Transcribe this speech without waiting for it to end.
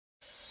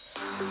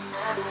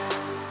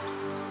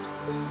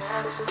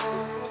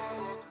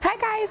Hi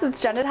guys,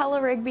 it's Jenna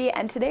Rigby,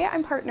 and today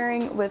I'm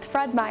partnering with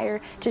Fred Meyer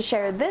to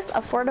share this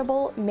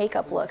affordable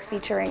makeup look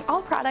featuring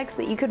all products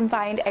that you can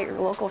find at your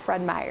local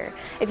Fred Meyer.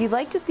 If you'd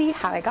like to see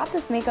how I got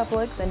this makeup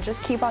look, then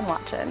just keep on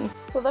watching.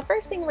 So the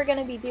first thing we're going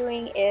to be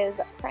doing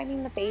is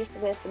priming the face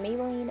with the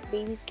Maybelline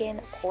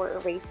Babyskin Pore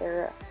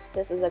Eraser.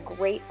 This is a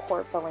great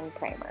pore filling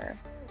primer.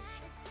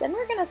 Then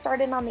we're going to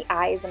start in on the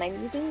eyes, and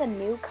I'm using the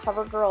new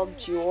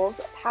Covergirl Jewels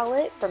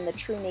palette from the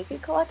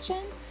TruNaked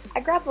collection.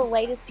 I grabbed the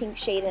lightest pink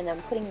shade and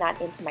I'm putting that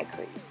into my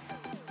crease.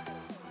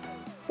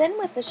 Then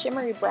with the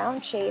shimmery brown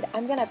shade,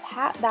 I'm going to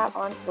pat that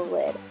onto the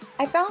lid.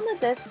 I found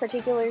that this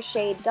particular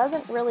shade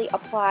doesn't really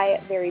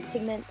apply very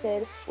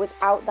pigmented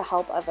without the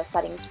help of a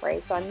setting spray,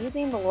 so I'm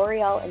using the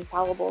L'Oreal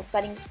Infallible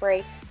setting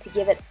spray to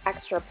give it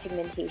extra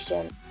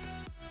pigmentation.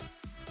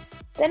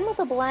 Then with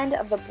a blend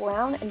of the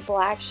brown and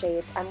black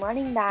shades, I'm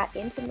running that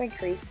into my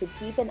crease to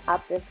deepen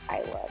up this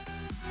eye look.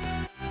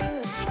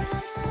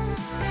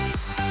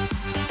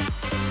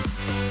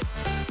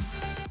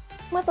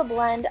 With a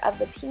blend of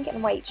the pink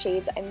and white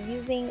shades, I'm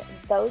using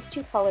those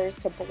two colors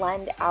to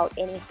blend out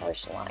any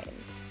harsh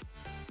lines.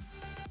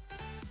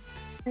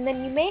 And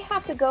then you may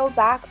have to go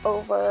back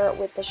over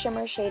with the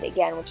shimmer shade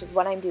again, which is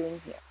what I'm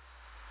doing here.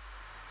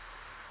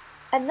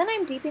 And then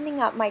I'm deepening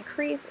up my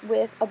crease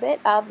with a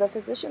bit of the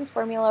Physicians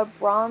Formula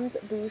Bronze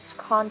Boost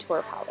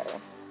Contour Powder.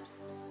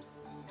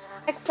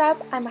 Next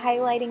up, I'm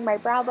highlighting my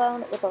brow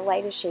bone with the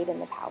lightest shade in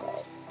the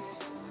palette.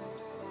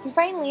 And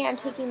finally, I'm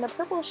taking the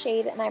purple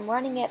shade and I'm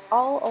running it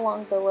all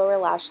along the lower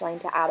lash line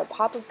to add a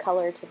pop of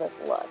color to this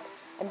look.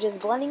 I'm just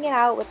blending it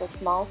out with a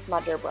small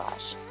smudger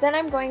brush. Then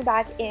I'm going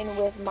back in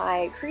with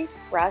my crease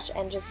brush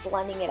and just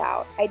blending it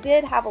out. I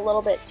did have a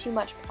little bit too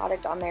much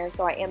product on there,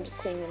 so I am just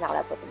cleaning that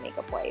up with a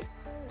makeup wipe.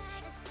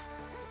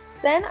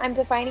 Then I'm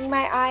defining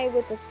my eye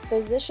with the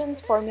Physicians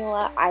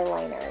Formula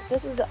Eyeliner.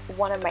 This is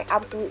one of my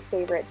absolute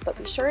favorites, but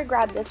be sure to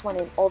grab this one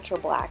in ultra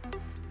black.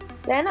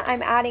 Then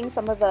I'm adding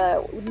some of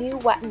the new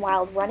Wet n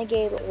Wild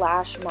Renegade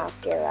Lash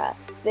Mascara.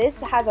 This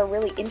has a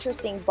really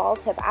interesting ball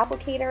tip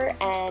applicator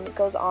and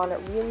goes on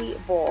really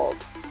bold.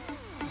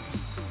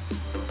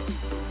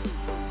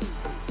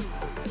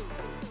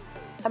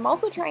 I'm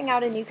also trying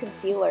out a new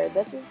concealer.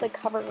 This is the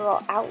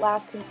Covergirl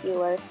Outlast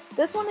concealer.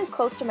 This one is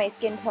close to my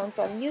skin tone,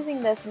 so I'm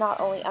using this not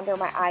only under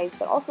my eyes,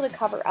 but also to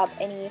cover up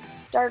any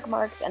dark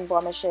marks and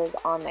blemishes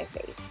on my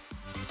face.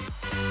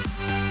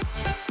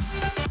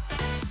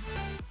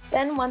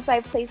 Then once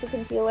I've placed the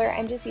concealer,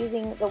 I'm just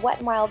using the Wet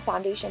n Wild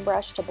foundation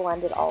brush to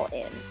blend it all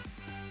in.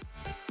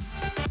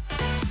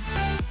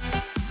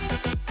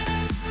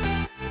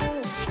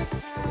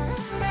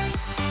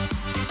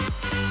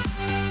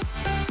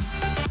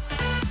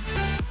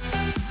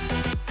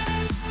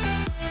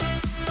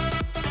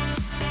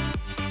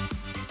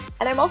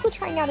 And I'm also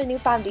trying out a new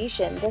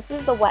foundation. This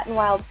is the Wet n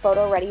Wild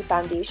Photo Ready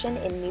Foundation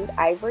in Nude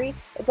Ivory.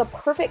 It's a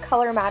perfect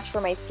color match for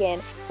my skin,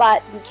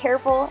 but be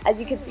careful. As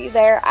you can see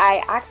there,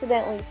 I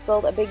accidentally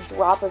spilled a big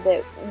drop of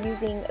it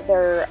using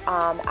their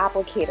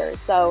applicator,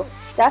 so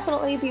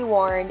definitely be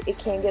warned, it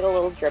can get a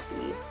little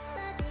drippy.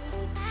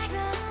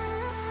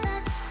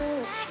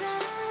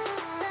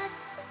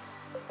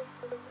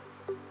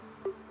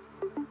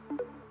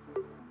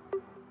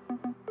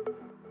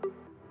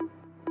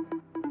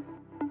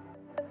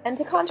 And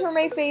to contour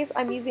my face,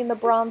 I'm using the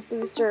Bronze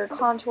Booster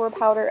Contour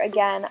Powder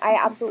again. I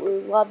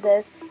absolutely love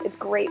this. It's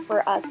great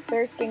for us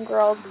fair skin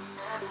girls.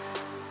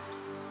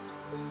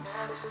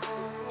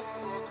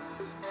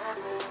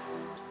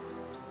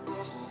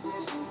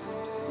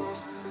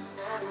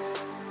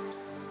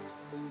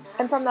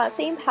 And from that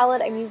same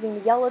palette, I'm using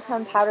the yellow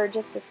tone powder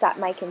just to set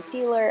my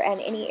concealer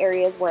and any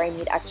areas where I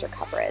need extra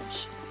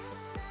coverage.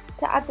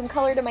 To add some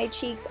color to my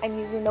cheeks, I'm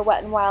using the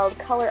Wet n Wild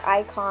Color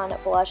Icon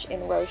Blush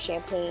in Rose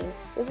Champagne.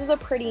 This is a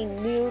pretty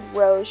nude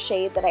rose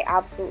shade that I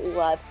absolutely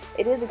love.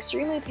 It is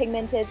extremely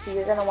pigmented, so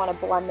you're going to want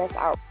to blend this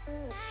out.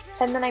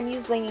 And then I'm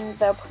using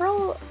the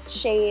Pearl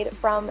shade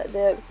from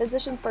the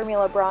Physicians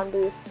Formula Bronze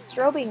Boost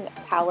Strobing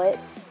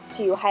palette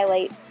to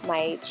highlight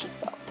my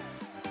cheekbones.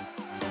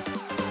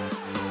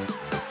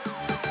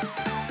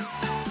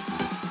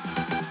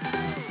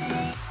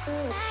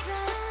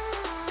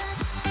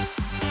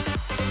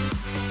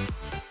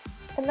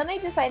 And then I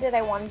decided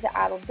I wanted to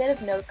add a bit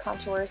of nose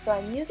contour, so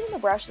I'm using the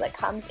brush that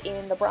comes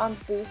in the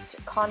Bronze Boost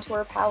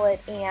Contour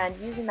Palette and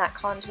using that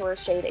contour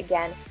shade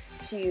again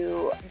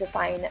to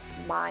define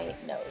my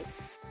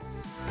nose.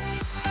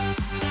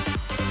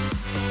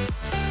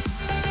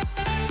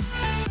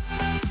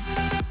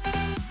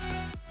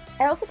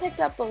 I also picked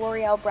up the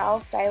L'Oreal Brow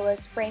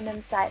Stylist Frame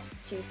and Set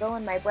to fill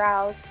in my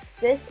brows.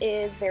 This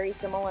is very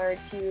similar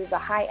to the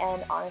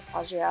high-end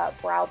Anastasia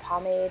brow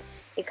pomade.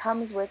 It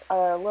comes with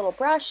a little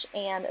brush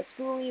and a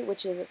spoolie,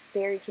 which is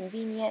very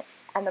convenient,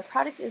 and the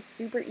product is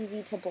super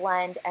easy to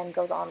blend and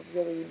goes on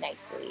really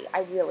nicely.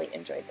 I really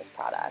enjoyed this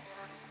product.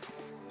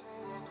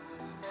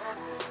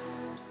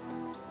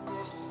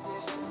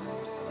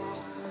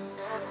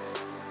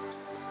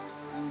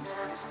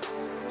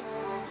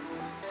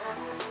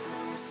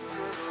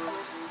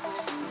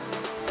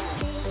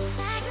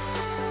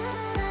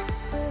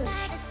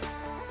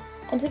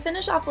 And to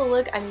finish off the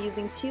look, I'm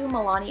using two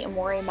Milani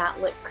Amore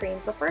matte lip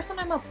creams. The first one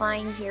I'm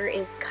applying here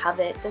is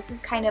Covet. This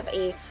is kind of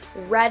a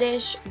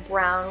reddish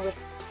brown with...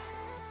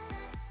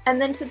 And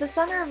then to the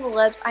center of the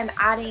lips, I'm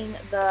adding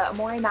the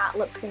Amore matte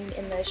lip cream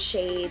in the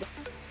shade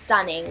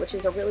Stunning, which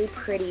is a really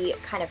pretty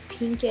kind of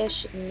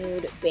pinkish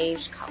nude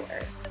beige color.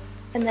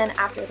 And then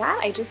after that,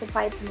 I just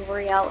applied some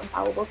L'Oreal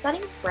Infallible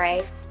setting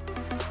spray.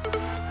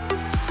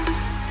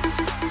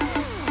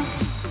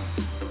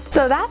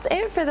 So that's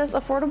it for this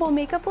affordable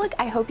makeup look.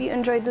 I hope you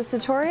enjoyed this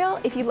tutorial.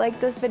 If you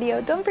liked this video,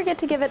 don't forget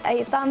to give it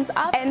a thumbs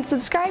up and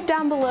subscribe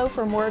down below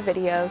for more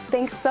videos.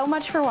 Thanks so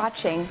much for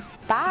watching.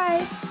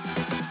 Bye!